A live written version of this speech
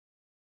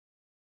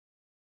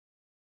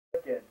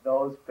Look at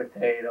those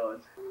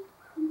potatoes.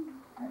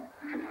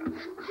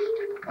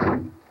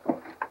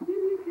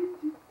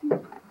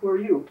 Who are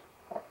you?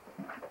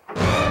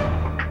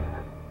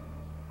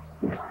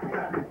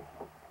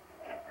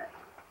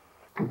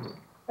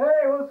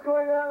 Hey, what's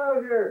going on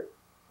out here?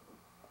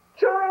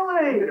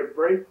 Charlie! I'm gonna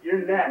break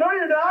your neck. No,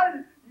 you're not!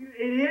 You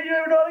idiot, you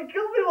never know how to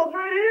kill people. It's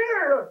right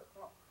here!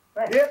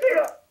 Thanks.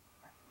 Yeah.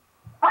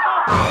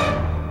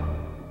 Ah!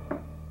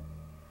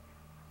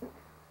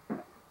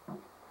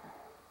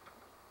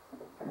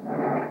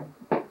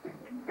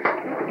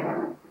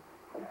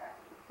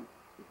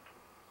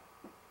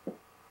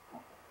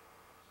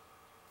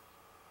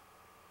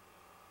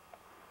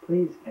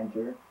 Please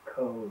enter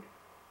code.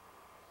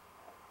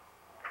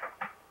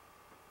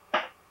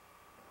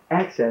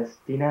 Access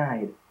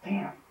denied.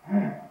 Damn.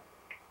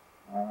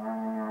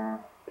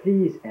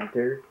 Please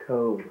enter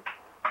code.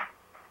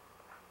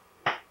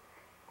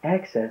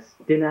 Access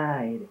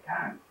denied.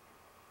 God.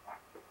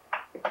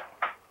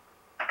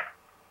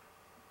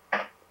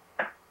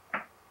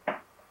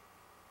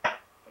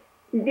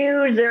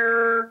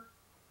 User.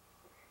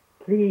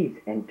 Please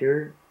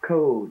enter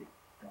code.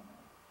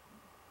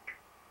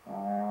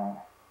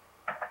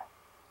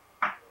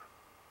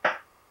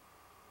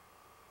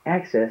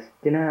 Access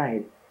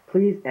denied.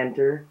 Please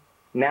enter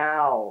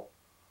now.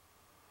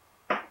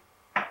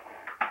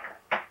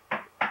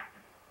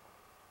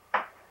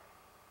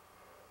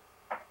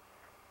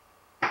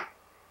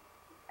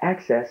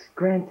 Access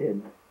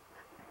granted.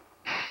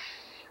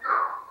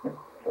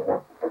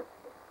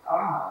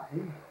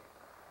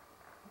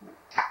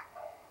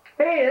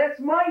 Hey, that's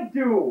my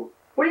do.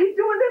 What are you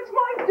doing? That's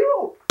my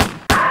do.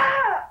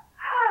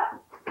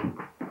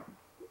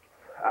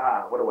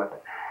 What a weapon.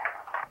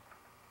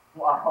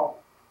 Wow.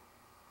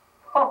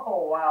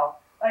 Oh, wow.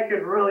 I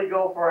could really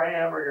go for a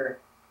hamburger.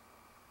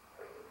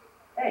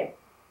 Hey,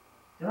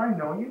 did I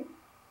know you?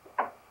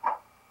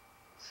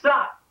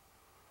 Stop.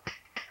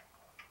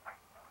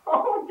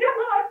 Oh,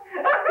 God.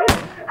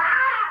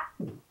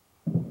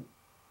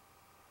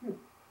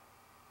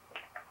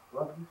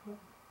 Love this one?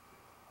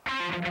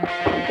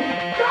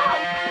 Stop!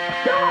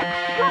 Stop!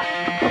 Stop!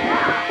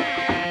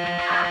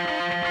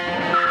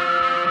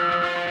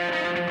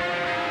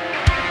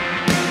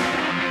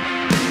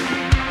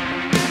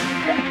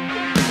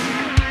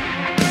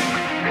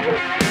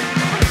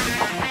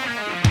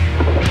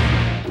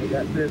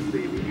 Got this,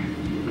 baby.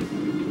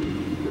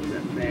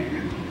 That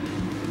man.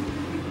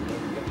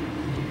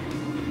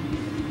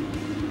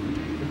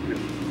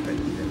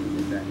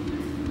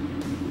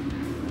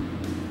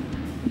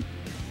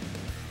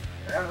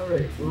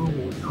 Alright, we're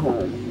almost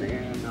home,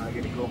 man. Now I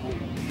gotta go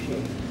home.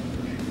 Shit.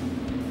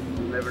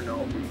 We'll never know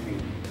what we see.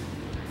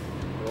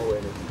 Oh,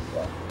 wait, it's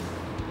stuff.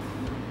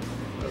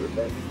 Another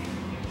baby.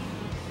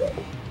 Stuff.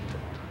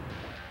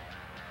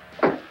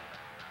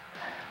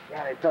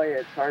 God, I tell you,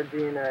 it's hard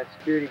being a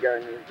security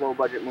guard in these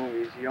low-budget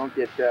movies. You don't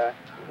get paid.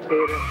 Oh,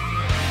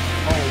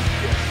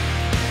 shit.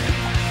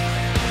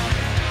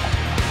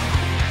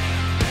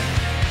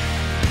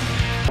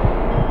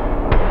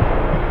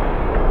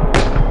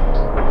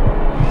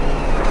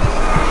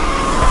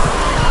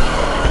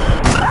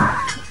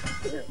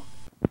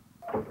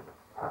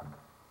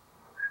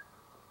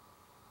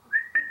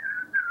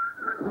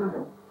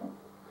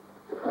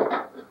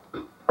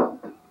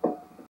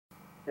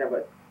 Yeah,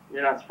 but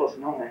you're not supposed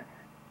to know that.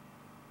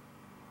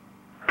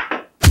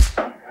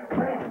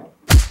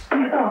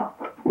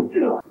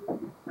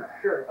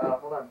 Sure,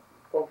 hold on.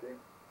 Phone thing.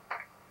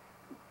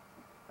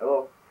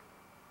 Hello?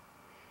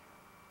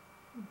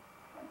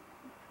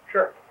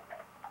 Sure.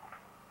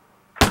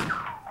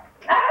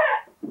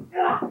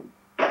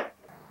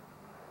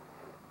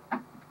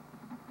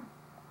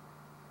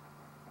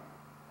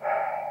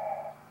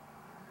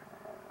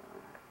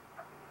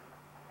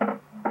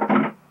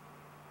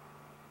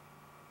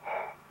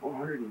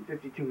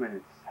 $152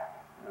 minutes.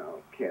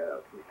 Okay,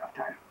 that'll give me enough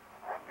time.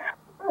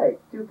 Alright,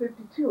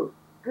 2:52.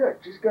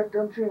 Good, just got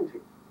done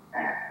changing.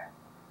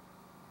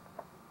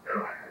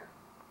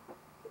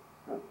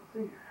 Let's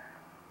see.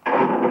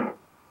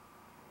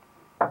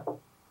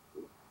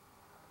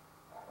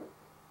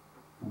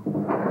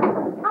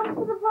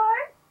 To the bar?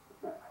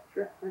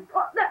 Sure. Thanks.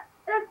 Well,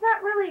 that's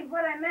not really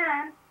what I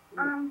meant.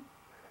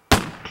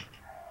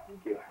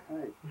 Thank you.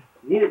 Alright.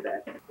 Needed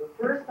that. The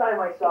first time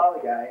I saw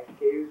the guy,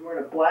 okay, he was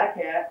wearing a black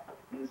hat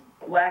and this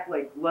black,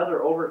 like,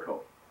 leather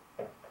overcoat.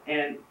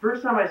 And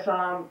first time I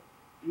saw him,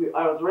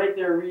 I was right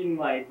there reading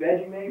my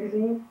veggie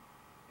magazine,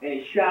 and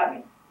he shot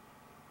me.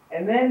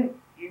 And then,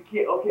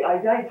 I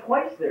died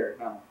twice there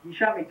now. He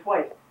shot me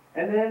twice.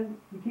 And then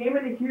he came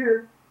into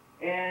here,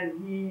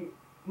 and he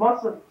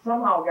must have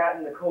somehow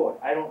gotten the code.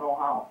 I don't know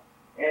how.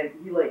 And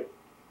he, like,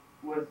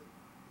 was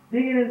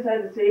digging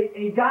inside the safe,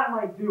 and he got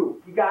my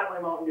Dew. He got my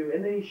Mountain Dew,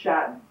 and then he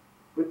shot me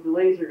with the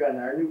laser gun,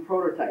 our new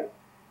prototype.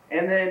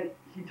 And then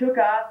he took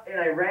off, and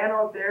I ran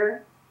out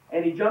there,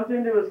 and he jumped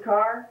into his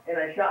car, and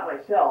I shot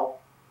myself.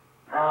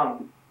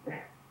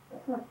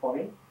 That's not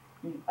funny.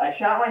 I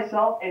shot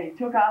myself, and he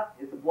took off.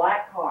 It's a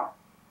black car.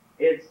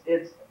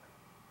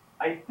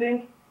 I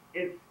think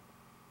it's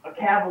a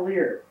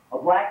Cavalier. a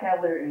black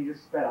cat litter, and he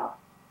just sped off.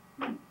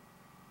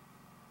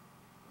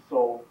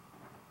 So,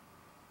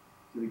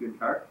 Is it a good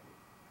car?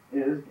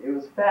 it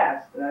was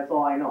fast, and that's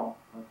all I know.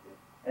 Okay.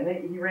 And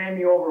then he ran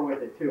me over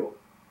with it too.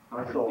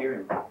 How's the So,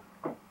 steering?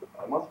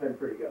 it must have been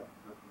pretty good.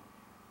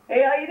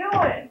 Okay. Hey, how you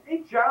doing?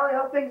 Hey Charlie,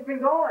 how things been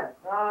going?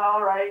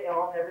 All right,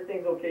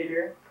 everything's okay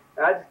here.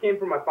 I just came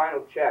for my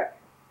final check.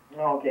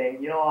 Okay,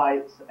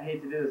 I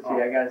hate to do this to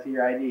you. I gotta see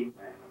your ID. Man,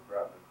 no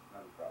problem.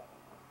 Not a problem.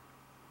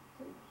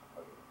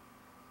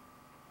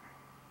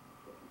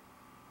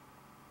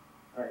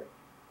 All right.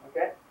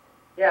 Okay.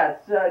 Yeah,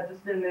 it's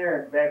just in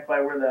there, back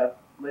by where the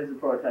laser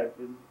prototype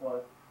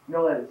was. You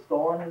know that it's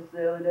stolen this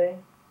the other day?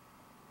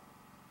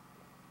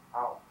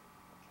 How?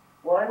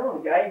 Well, I know.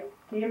 The guy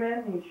came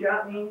in, he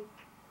shot me,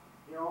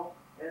 and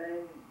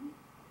then he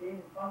came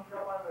and punched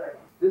up on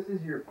the... This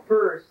is your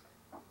first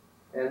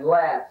and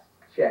last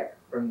check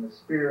from the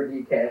Spirit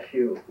of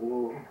Cashew.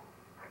 Ooh.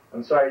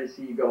 I'm sorry to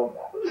see you go.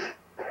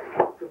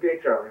 It's okay,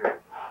 Charlie.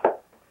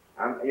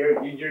 You're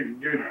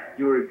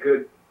a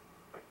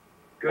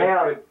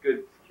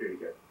good security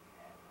guard.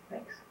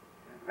 Thanks.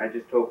 I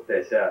just hope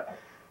that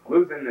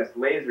losing this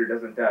laser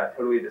doesn't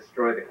totally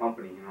destroy the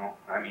company.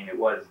 I mean, it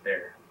was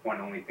their one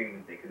only thing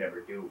that they could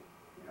ever do.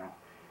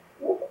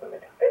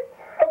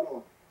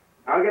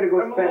 I gotta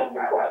go spend.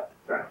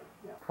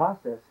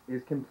 Process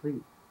is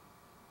complete.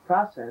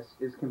 Process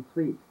is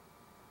complete.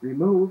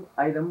 Remove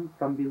item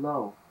from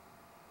below.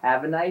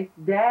 Have a nice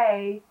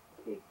day.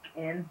 Kick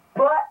in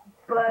butt,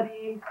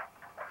 buddy.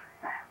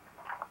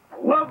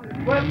 Love this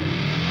weapon.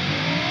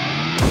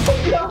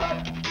 Oh,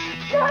 God!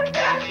 God,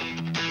 God!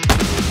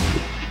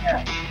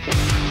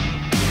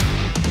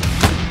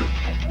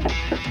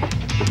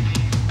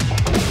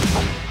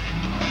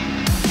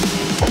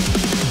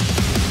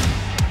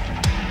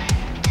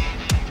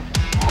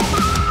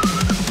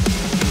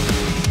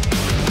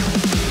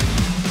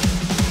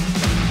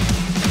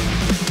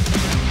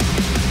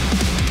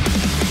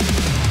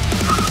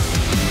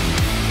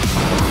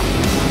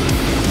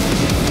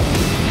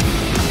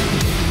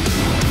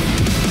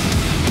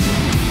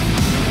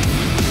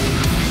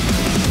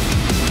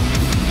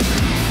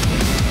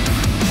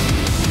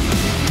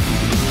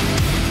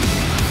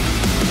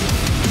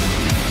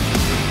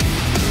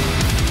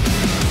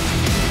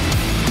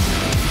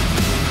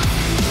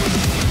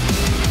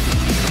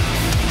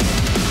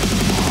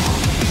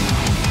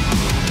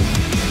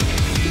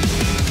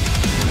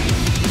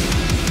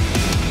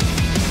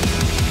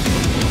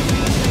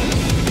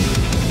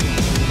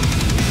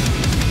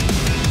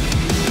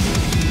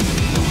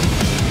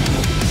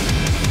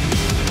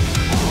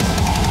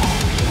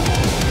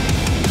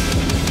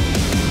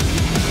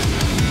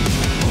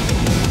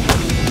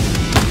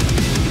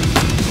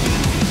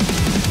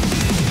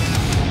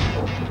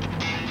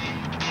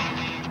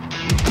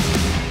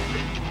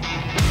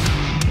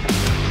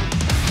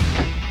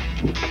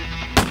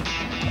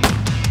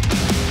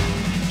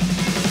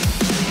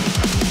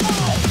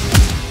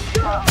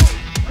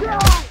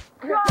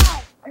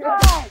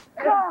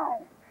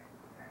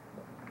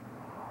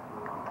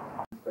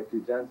 Inspector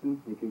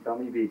Johnson, you can call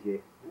me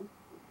BJ.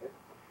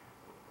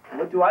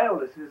 What do I owe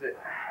this visit?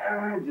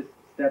 Just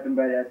stepping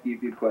by to ask you a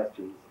few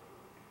questions.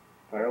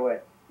 Fire away.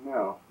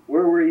 Now,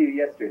 where were you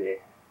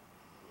yesterday?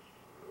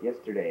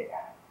 Yesterday.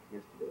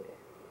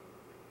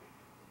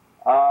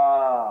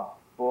 Oh,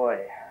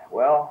 boy.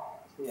 Well,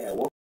 I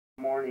woke up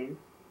in the morning,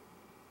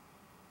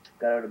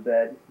 got out of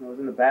bed, I was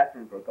in the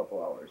bathroom for a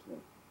couple hours.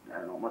 And, I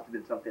don't know, it must have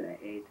been something I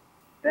ate.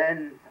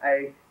 Then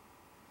I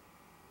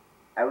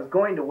was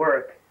going to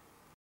work,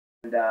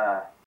 and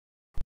I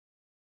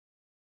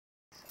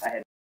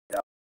had...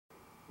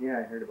 Yeah,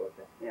 I heard about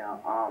that. Yeah,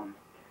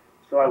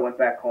 so I went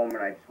back home and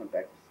I just went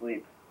back to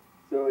sleep.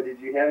 So, did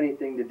you have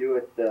anything to do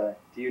with do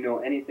you know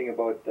anything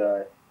about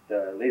the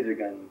laser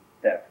gun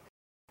theft?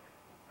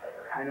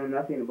 I know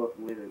nothing about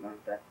the laser gun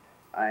theft.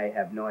 I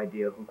have no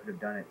idea who could have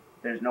done it.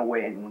 There's no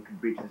way anyone could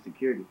breach the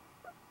security.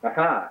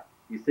 Aha!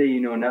 You say you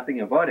know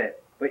nothing about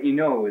it, but you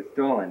know it was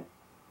stolen.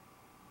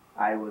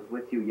 I was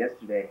with you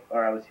yesterday,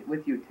 or I was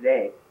with you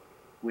today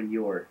when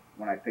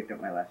I picked up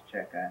my last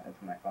check. That's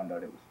when I found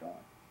out it was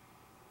stolen.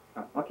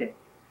 Oh, okay.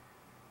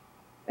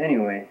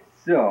 Anyway,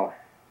 so,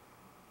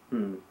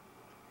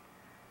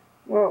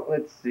 well,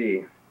 let's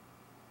see.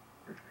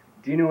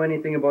 Do you know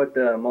anything about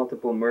the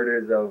multiple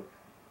murders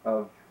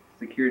of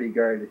security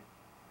guard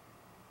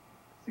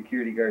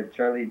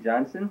Charlie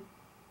Johnson?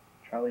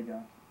 Charlie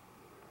Johnson.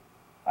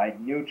 I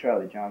knew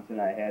Charlie Johnson.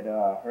 I had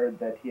heard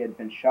that he had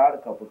been shot a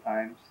couple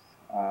times.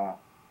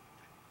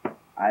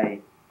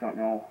 I don't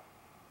know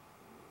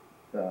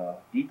the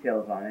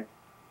details on it.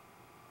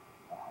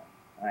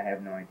 I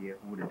have no idea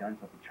who would have done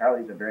something.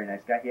 Charlie's a very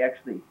nice guy. He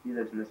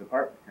lives in this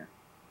apartment here.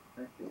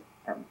 This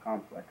apartment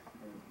complex.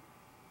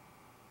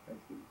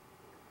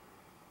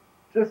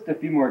 Just a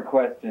few more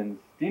questions.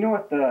 Do you know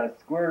what the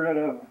square root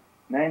of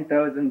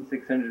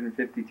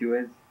 9,652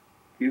 is?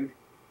 Cubed?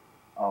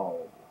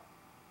 Oh.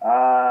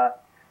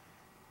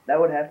 That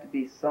would have to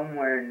be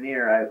somewhere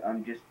near.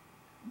 I'm just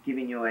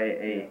giving you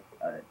a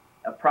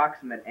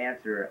approximate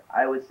answer,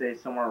 I would say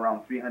somewhere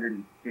around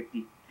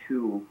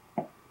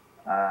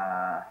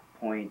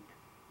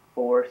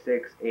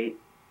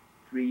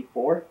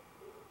 352.46834.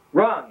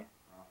 Wrong.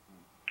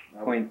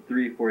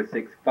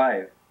 0.3465.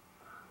 I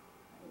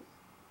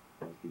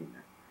was getting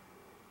there.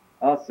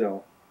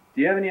 Also,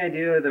 do you have any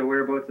idea of the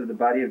whereabouts of the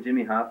body of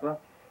Jimmy Hoffa?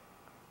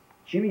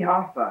 Jimmy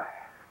Hoffa.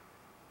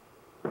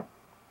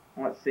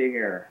 Let's see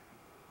here.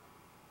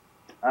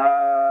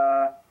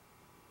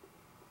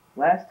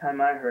 Last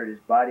time I heard, his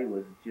body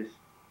was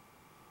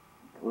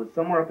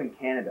somewhere up in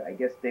Canada. I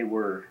guess they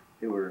were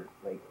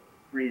like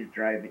freeze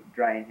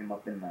drying him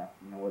up in the,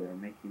 where they were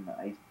making the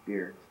iced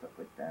beer and stuff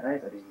like that. I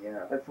see,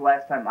 yeah. That's the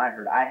last time I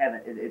heard. I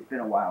haven't. It's been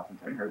a while since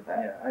I've heard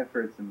that. Yeah, I've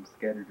heard some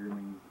scattered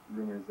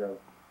rumors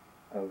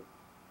of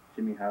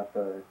Jimmy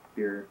Hoffa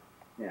beer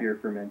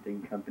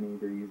fermenting company.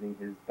 They're using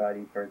his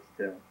body parts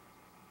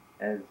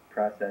as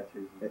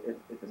processors.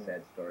 It's a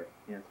sad story.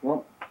 Yes.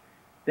 Well,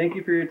 thank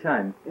you for your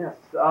time. Yes.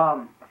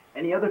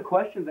 Any other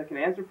questions I can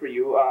answer for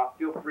you?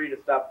 Feel free to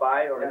stop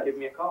by or Yes. give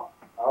me a call.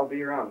 I'll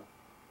be around.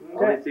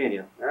 Okay. I'll be seeing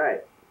you. All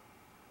right.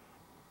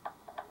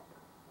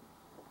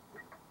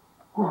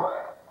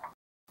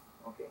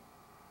 Okay.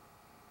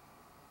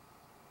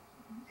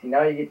 See,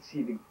 now you get to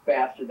see the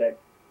bastard that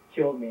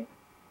killed me.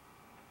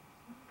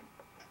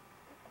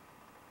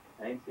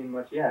 I ain't seen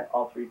much yet.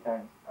 All 3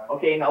 times.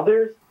 Okay, now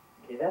that's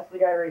the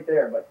guy right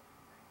there, but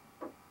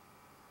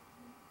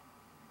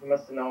he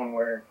must have known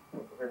where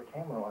the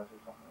camera was or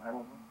something. I don't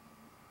know.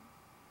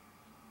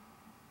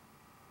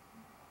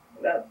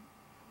 That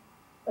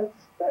is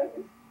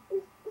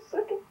the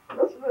second.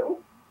 That's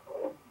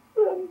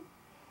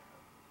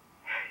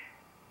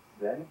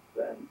then.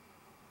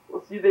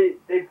 Well, see, they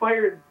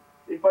fired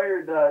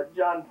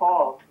John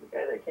Paul, the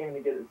guy that came to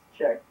get his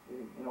check. He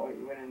went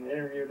in and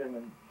interviewed him,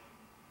 and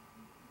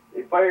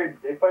they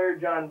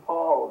fired John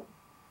Paul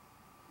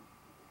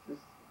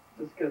just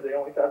because they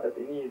only thought that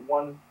they needed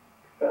one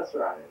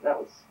professor on it, and that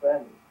was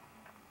Sven.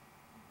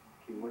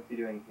 Okay, what's he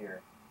doing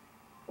here?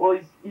 Well,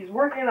 he's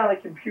working on a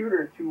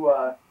computer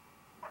to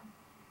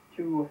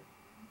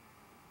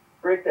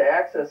break the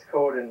access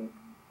code, and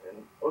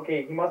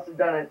okay, he must have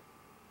done it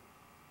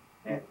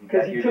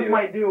because he took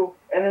my due,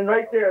 and then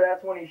right there,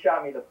 that's when he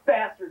shot me. The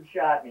bastard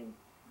shot me.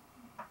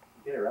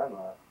 Get around a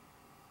lot.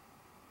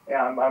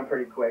 Yeah, I'm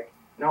pretty quick.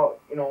 No,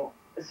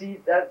 see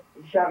that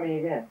he shot me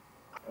again.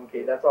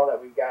 Okay, that's all that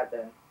we've got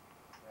then.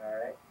 All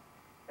right.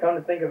 Come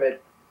to think of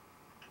it,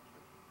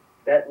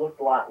 that looked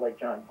a lot like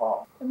John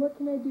Paul. And what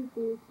can I do for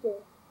you today?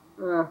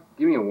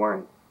 Give me a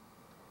warrant.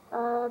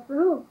 For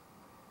who?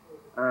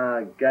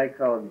 A guy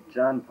called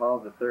John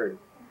Paul III.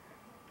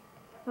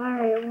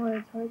 Alright,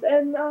 warrants.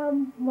 And,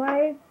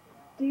 why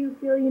do you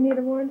feel you need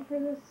a warrant for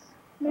this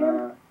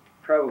man?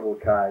 Probable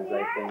cause,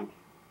 I think.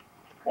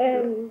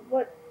 And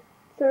what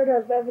sort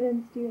of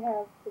evidence do you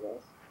have for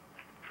this?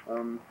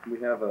 We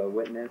have a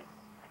witness,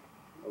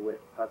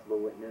 possible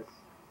witness,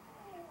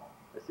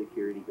 a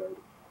security guard.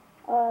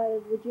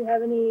 Would you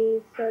have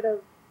any sort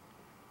of,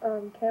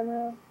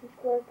 camera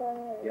work on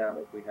it? Yeah,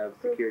 we have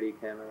security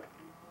camera.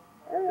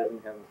 Alright.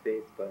 Doesn't have a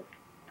face, but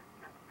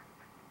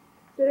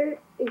Consider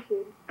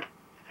issued.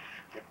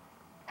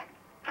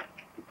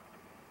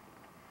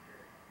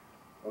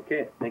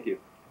 okay, thank you.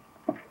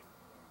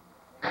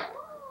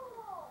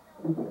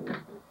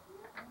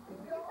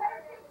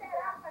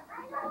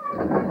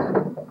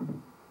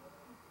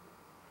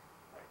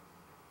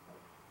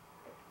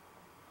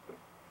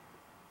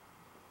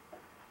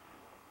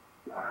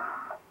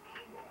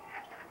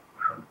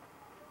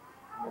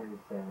 Where is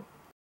that?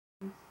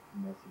 This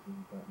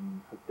messaging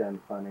button hooked on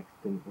phonics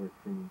didn't work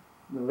for me.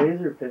 The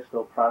laser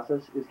pistol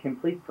process is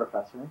complete,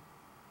 Professor.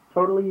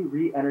 Totally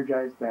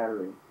re-energized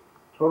battery.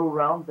 Total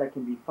rounds that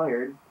can be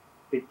fired,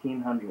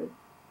 1,500.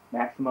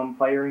 Maximum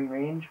firing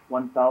range,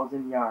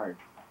 1,000 yards.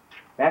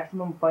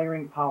 Maximum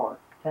firing power,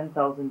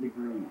 10,000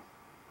 degrees.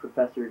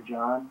 Professor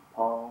John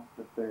Paul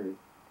III.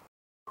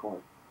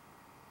 Court.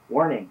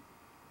 Warning.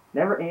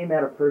 Never aim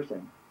at a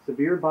person.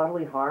 Severe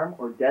bodily harm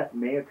or death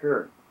may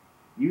occur.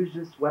 Use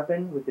this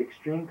weapon with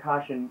extreme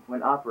caution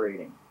when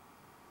operating.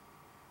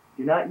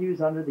 Do not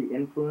use under the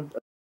influence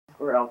of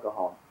or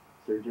alcohol.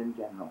 Surgeon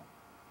General.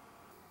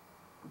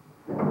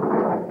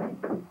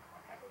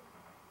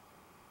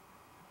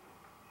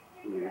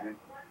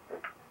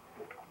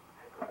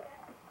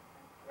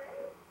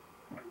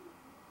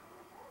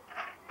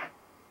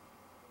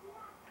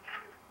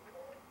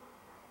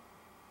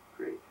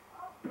 Great.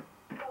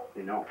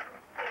 They know.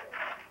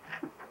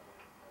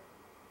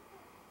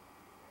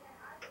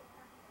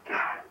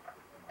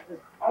 This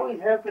always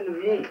happened to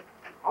me.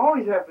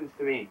 Always happens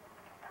to me.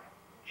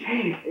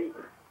 Gee.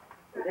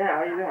 Yeah,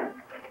 how you doing?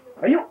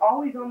 Are you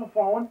always on the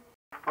phone?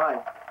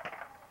 Hi.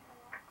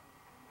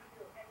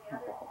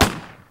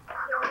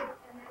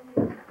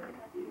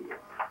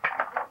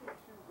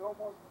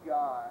 Almost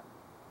gone.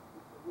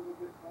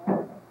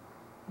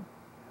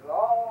 It'll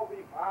all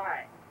be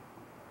fine.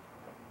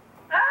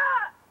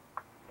 Ah!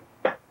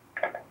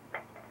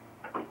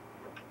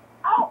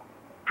 Ow!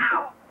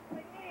 Ow! My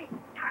knee!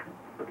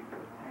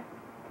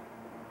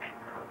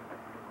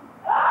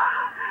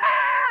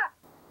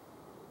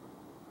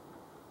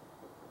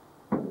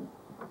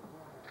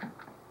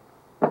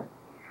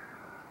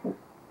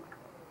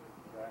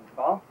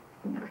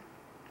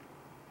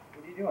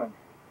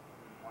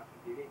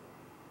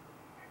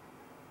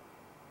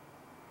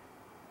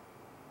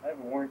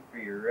 a warrant for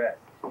your arrest.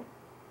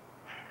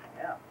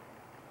 Yeah.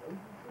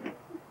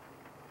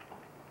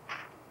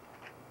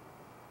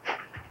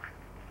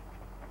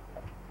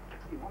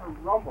 You want to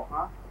rumble,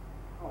 huh?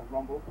 Oh,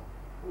 rumble.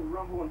 We'll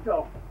rumble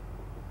until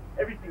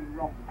everything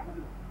rumbles. We'll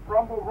just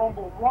rumble,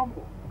 rumble,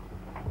 rumble.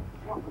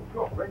 Come on, let's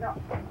go, right now.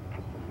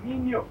 Me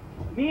and you.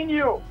 Me and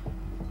you.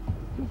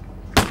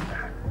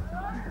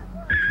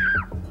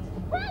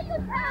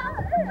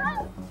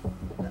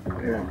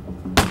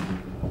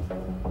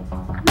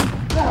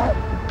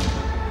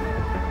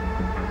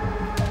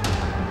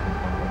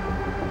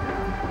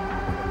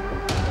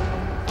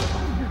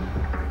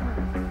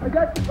 I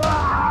got you.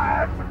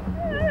 Ah!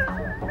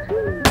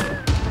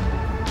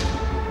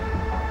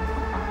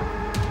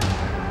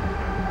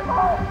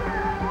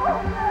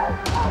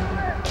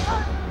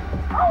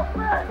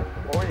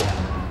 Oh yeah.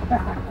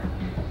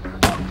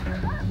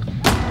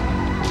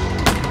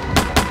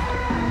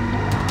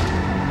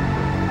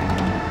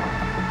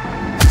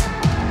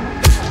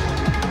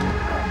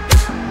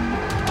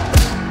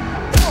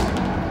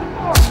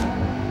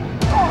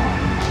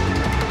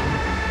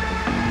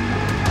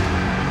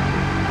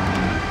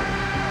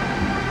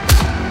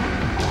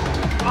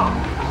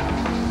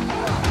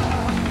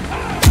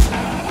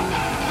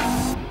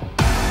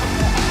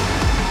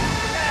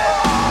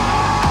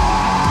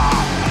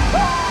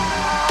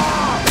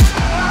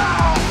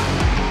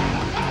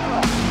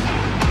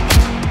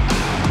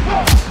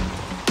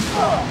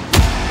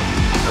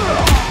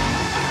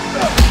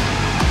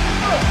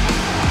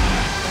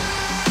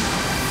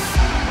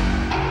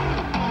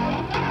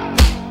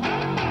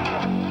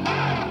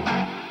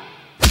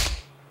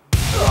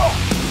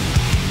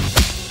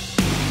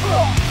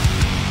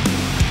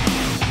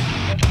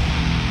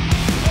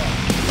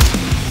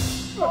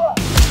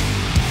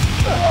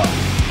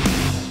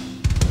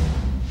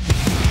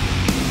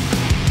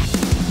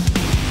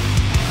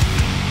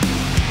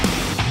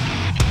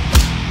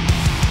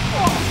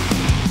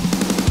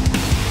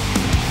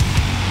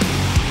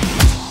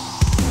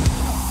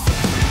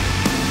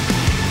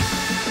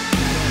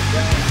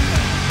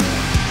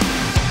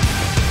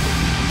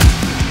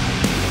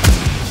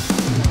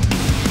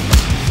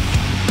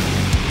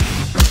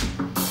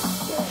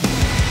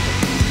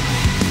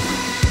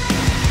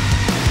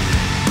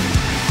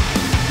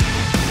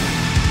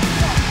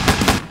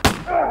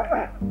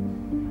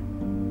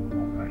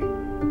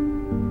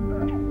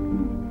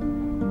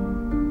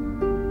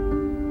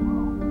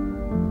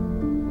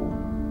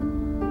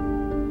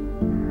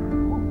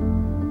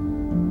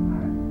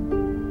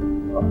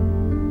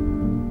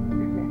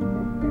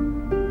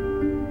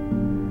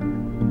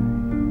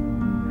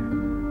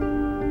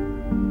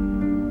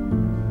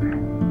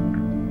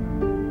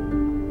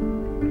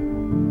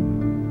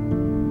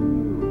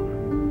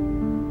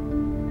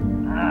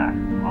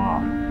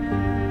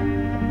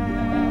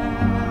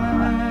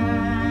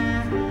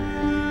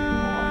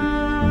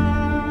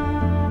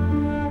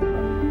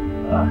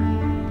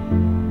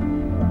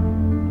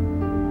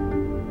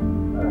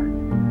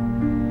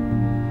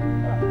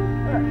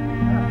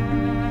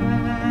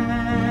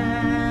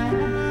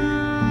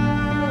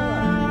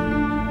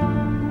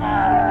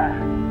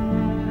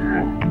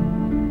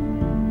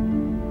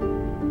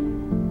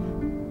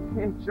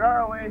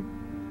 Charlie.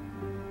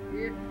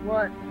 Yeah,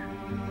 what?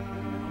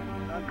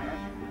 Okay.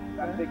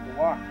 Gotta take the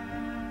walk.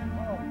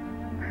 Oh,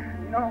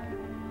 you know,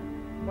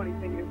 funny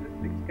thing is this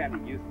thing's kind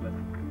of useless.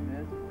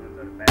 It is? Runs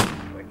out of battery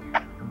quick.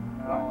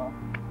 Oh,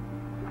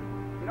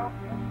 you know,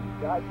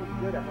 God was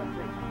good at one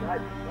thing.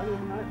 God,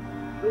 running nuts.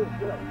 Really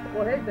good.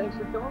 Well, hey, thanks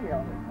for telling me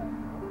all this time.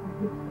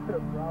 No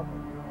problem.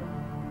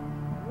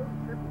 It was a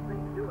simple thing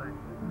to do,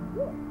 actually.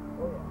 Yeah.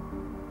 Oh, yeah.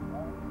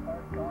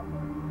 Hard coffee.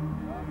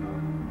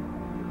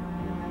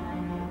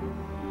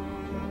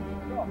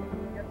 So,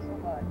 get some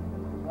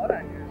blood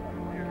on you or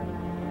something there.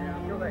 Yeah,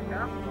 feel that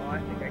cop? Oh, I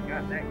think I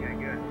got that guy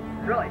good.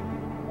 Really?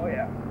 Oh,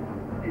 yeah.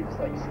 He just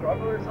like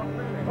struggle or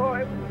something? Oh,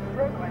 it was a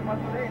struggle, I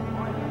must say. He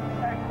wanted to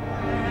attack.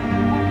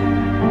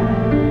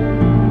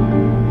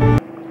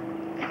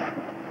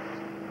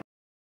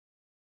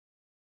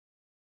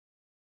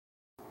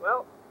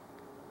 Well,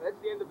 that's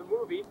the end of the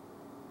movie,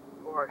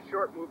 or a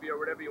short movie, or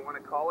whatever you want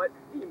to call it.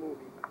 The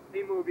movie.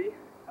 The movie.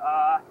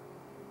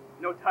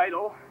 No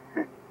title.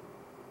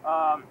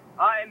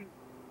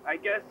 I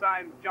guess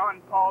I'm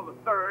John Paul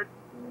III,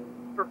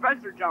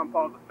 Professor John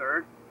Paul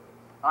III.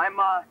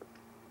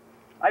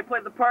 I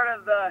played the part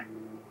of the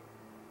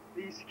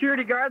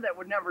security guard that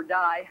would never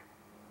die.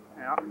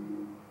 Yeah.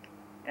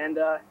 And,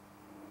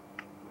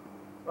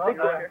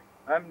 Well,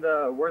 I'm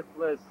the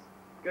worthless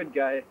good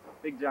guy,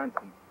 Big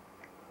Johnson.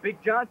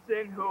 Big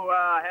Johnson, who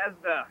has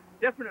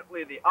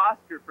definitely the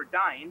Oscar for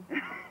dying.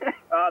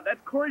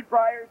 That's Corey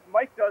Byers,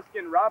 Mike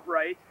Duskin, Rob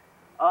Wright.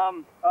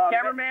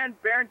 Cameraman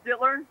Baron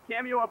Dittler,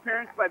 cameo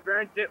appearance by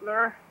Baron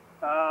Dittler,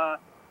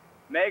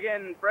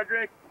 Megan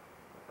Frederick,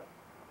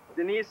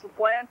 Denise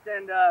LaPlante,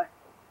 and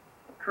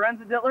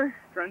Karenza Dittler.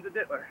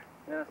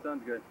 Yeah,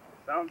 sounds good.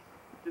 Sounds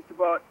just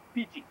about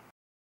peachy.